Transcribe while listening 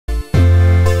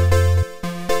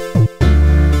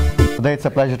Uday, it's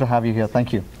a pleasure to have you here.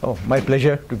 Thank you. Oh, my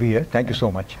pleasure to be here. Thank you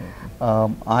so much.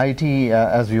 IIT,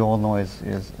 as we all know, is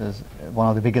one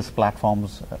of the biggest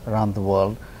platforms around the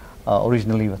world.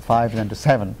 Originally with 5, then to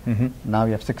 7. Now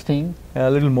you have 16. A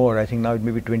little more. I think now it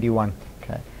may be 21.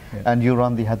 Okay. Yeah. And you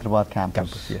run the Hyderabad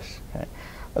campus. Yes. Okay.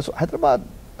 So Hyderabad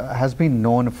has been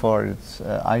known for its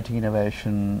IT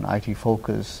innovation, IT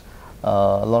focus,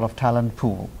 a lot of talent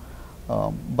pool.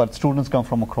 But students come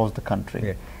from across the country.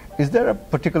 Yeah. Is there a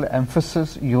particular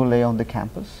emphasis you lay on the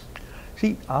campus?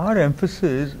 See, our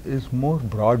emphasis is more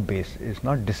broad-based. It's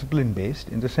not discipline-based.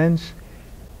 In the sense,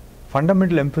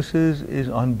 fundamental emphasis is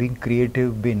on being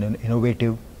creative, being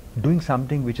innovative, doing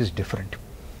something which is different.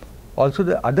 Also,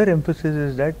 the other emphasis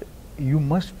is that you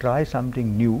must try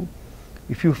something new.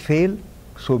 If you fail,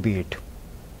 so be it.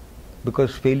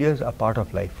 Because failures are part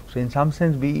of life. So in some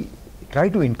sense, we try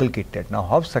to inculcate that. Now,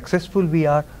 how successful we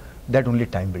are, that only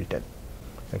time will tell.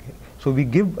 Okay. So we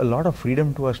give a lot of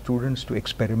freedom to our students to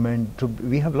experiment. So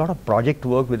we have a lot of project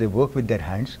work where they work with their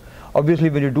hands. Obviously,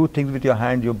 when you do things with your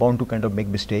hand, you're bound to kind of make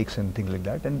mistakes and things like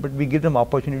that. But we give them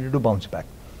opportunity to bounce back.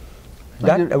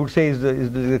 That I would say is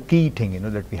the key thing,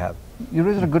 that we have. You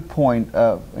raised a good point.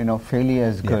 Failure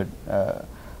is good.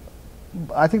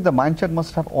 I think the mindset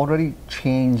must have already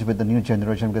changed with the new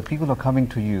generation, because people who are coming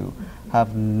to you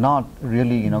have not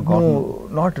really, gotten... No,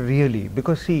 not really.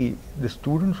 Because see, the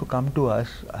students who come to us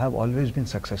have always been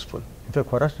successful. In fact,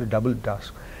 for us, it's a double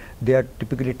task. They are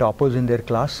typically toppers in their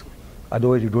class.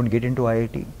 Otherwise, you don't get into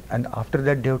IIT. And after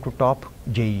that, they have to top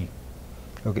JEE.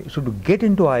 Okay, so to get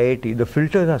into IIT, the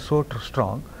filters are so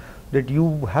strong that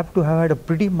you have to have had a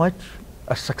pretty much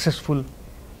a successful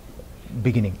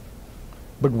beginning.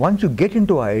 But once you get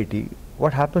into IIT,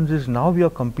 what happens is now we are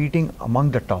competing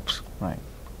among the tops. Right.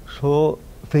 So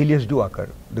failures do occur.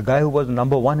 The guy who was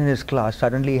number 1 in his class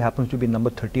suddenly happens to be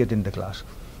number 30th in the class,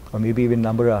 or maybe even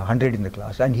number 100 in the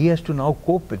class, and he has to now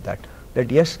cope with that. That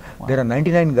yes, there are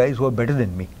 99 guys who are better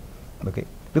than me. Okay,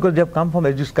 because they have come from,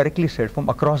 as you correctly said, from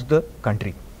across the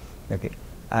country. Okay,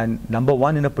 and number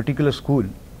 1 in a particular school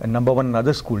and number 1 in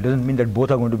another school doesn't mean that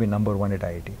both are going to be number 1 at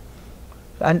IIT.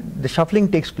 And the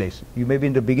shuffling takes place. You may be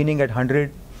in the beginning at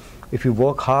 100. If you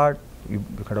work hard, you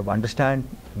kind of understand,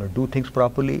 do things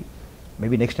properly,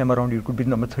 maybe next time around you could be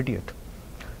number 30th.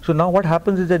 So now what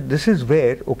happens is that this is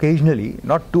where occasionally,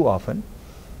 not too often,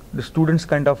 the students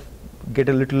kind of get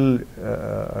a little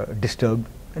disturbed,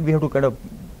 and we have to kind of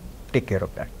take care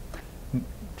of that.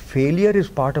 Failure is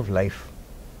part of life.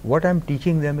 What I'm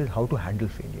teaching them is how to handle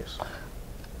failures.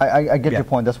 I get your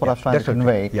point. That's what I was trying to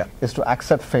convey, is to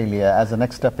accept failure as a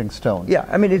next stepping stone. Yeah,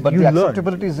 I mean, but you the learn.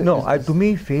 Acceptability is... to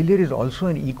me, failure is also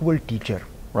an equal teacher,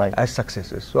 right, as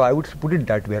successes. So I would put it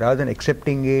that way, rather than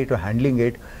accepting it or handling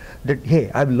it, that, hey,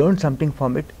 I've learned something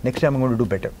from it, next time I'm going to do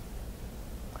better.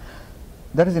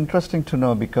 That is interesting to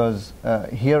know, because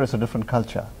here is a different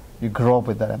culture. You grow up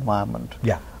with that environment.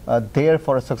 Yeah. There,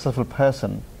 for a successful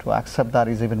person to accept that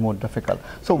is even more difficult.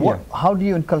 So how do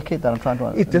you inculcate that? I'm trying to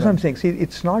understand. That's what I'm saying. See,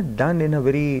 it's not done in a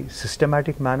very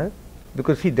systematic manner,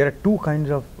 because see, there are two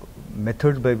kinds of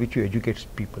methods by which you educate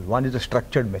people. One is a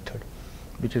structured method,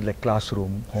 which is like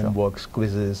classroom, homeworks,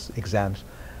 quizzes, exams,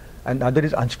 and the other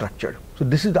is unstructured. So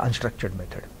this is the unstructured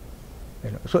method.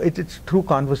 So it's through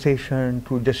conversation,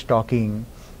 through just talking,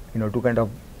 to kind of,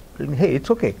 hey,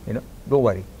 it's okay, don't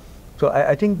worry. So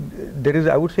I think there is,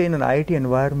 I would say, in an IIT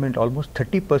environment, almost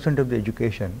 30% of the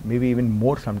education, maybe even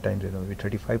more sometimes, maybe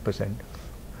 35%,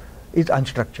 is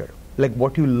unstructured. Like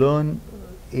what you learn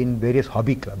in various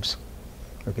hobby clubs.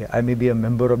 Okay, I may be a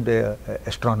member of the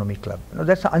astronomy club.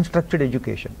 That's an unstructured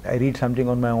education. I read something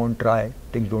on my own, try,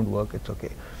 things don't work, it's okay.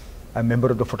 I'm a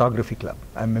member of the photography club.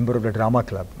 I'm a member of the drama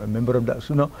club. I'm a member of the,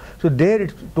 so there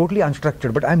it's totally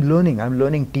unstructured, but I'm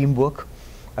learning teamwork.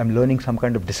 I'm learning some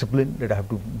kind of discipline, that I have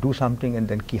to do something and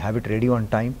then have it ready on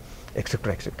time,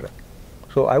 etc., etc.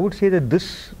 So I would say that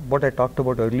this, what I talked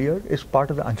about earlier, is part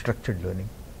of the unstructured learning.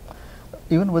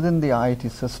 Even within the IIT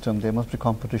system, there must be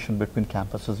competition between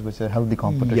campuses, which are healthy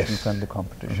competition, friendly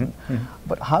competition.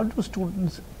 But how do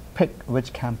students pick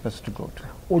which campus to go to?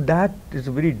 Oh, that is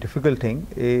a very difficult thing.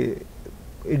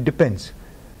 It depends.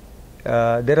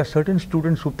 There are certain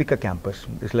students who pick a campus.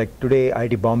 It's like today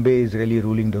IIT Bombay is really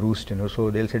ruling the roost, so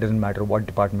they'll say it doesn't matter what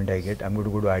department I get, I'm going to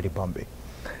go to IIT Bombay.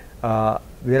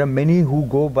 There are many who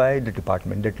go by the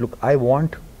department, that look, I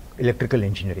want electrical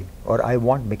engineering or I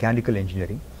want mechanical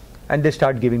engineering, and they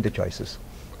start giving the choices.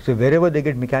 So wherever they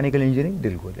get mechanical engineering,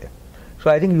 they'll go there.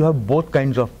 So I think you have both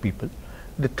kinds of people.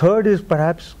 The third is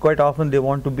perhaps quite often they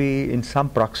want to be in some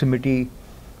proximity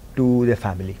to their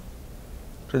family.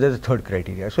 So there's a third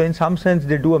criteria. So in some sense,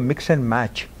 they do a mix and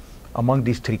match among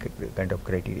these three kind of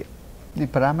criteria. The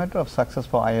parameter of success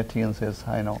for IITians is,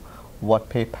 what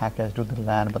pay package do they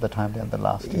land by the time they're in the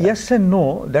last year? Yes and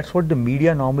no. That's what the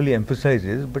media normally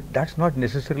emphasizes, but that's not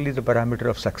necessarily the parameter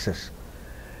of success.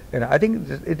 I think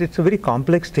it's a very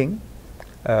complex thing.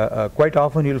 Quite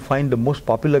often you'll find the most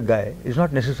popular guy is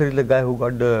not necessarily the guy who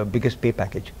got the biggest pay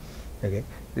package. Okay,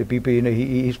 the people,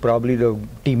 he's probably the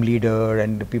team leader,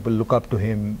 and the people look up to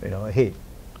him. Hey,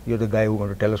 you're the guy who's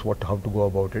going to tell us how to go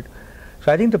about it.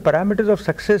 So I think the parameters of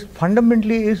success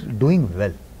fundamentally is doing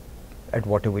well at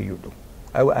whatever you do.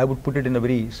 I would put it in a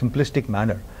very simplistic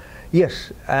manner.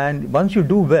 Yes, and once you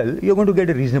do well, you're going to get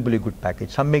a reasonably good package.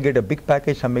 Some may get a big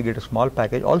package, some may get a small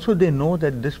package. Also, they know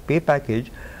that this pay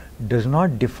package does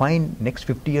not define next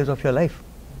 50 years of your life.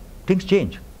 Things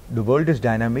change. The world is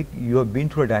dynamic. You have been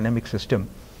through a dynamic system.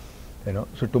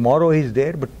 So tomorrow he's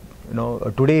there, but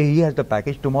today he has the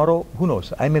package. Tomorrow, who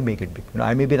knows? I may make it big.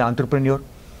 I may be an entrepreneur,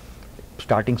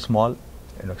 starting small,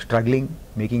 struggling,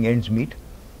 making ends meet.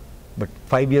 But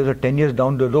 5 years or 10 years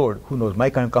down the road, who knows, my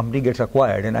company gets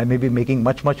acquired and I may be making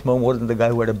much more than the guy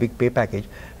who had a big pay package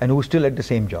and who's still at the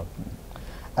same job.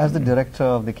 As the director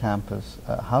of the campus,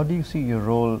 how do you see your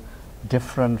role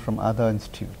different from other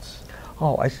institutes?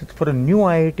 I said for a new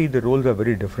IIT, the roles are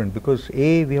very different because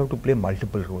we have to play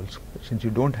multiple roles since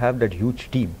you don't have that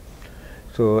huge team.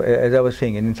 So as I was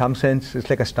saying, in some sense, it's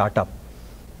like a startup.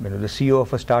 The CEO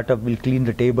of a startup will clean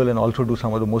the table and also do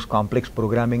some of the most complex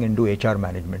programming and do HR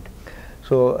management.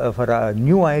 So for a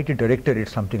new IIT director,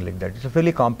 it's something like that. It's a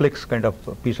fairly complex kind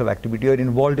of piece of activity. You're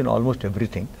involved in almost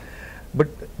everything. But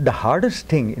the hardest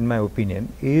thing, in my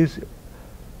opinion, is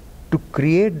to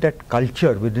create that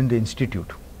culture within the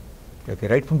institute. Okay,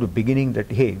 right from the beginning that,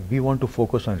 hey, we want to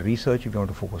focus on research, we want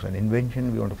to focus on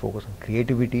invention, we want to focus on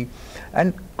creativity,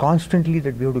 and constantly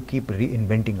that we have to keep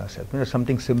reinventing ourselves.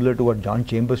 Something similar to what John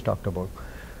Chambers talked about,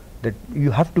 that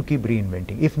you have to keep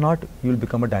reinventing. If not, you'll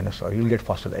become a dinosaur, you'll get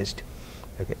fossilized.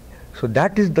 Okay, so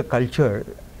that is the culture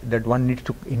that one needs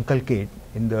to inculcate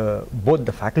in both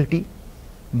the faculty,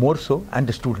 more so, and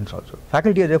the students also.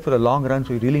 Faculty are there for the long run,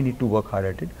 so you really need to work hard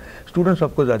at it. Students,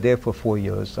 of course, are there for 4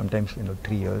 years, sometimes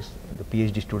 3 years. The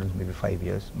PhD students maybe 5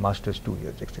 years, masters 2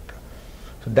 years, etc.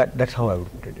 So that's how I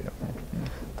would put it.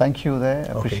 Thank you, Uday.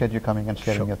 I appreciate you coming and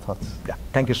sharing your thoughts. Yeah,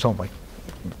 thank you so much.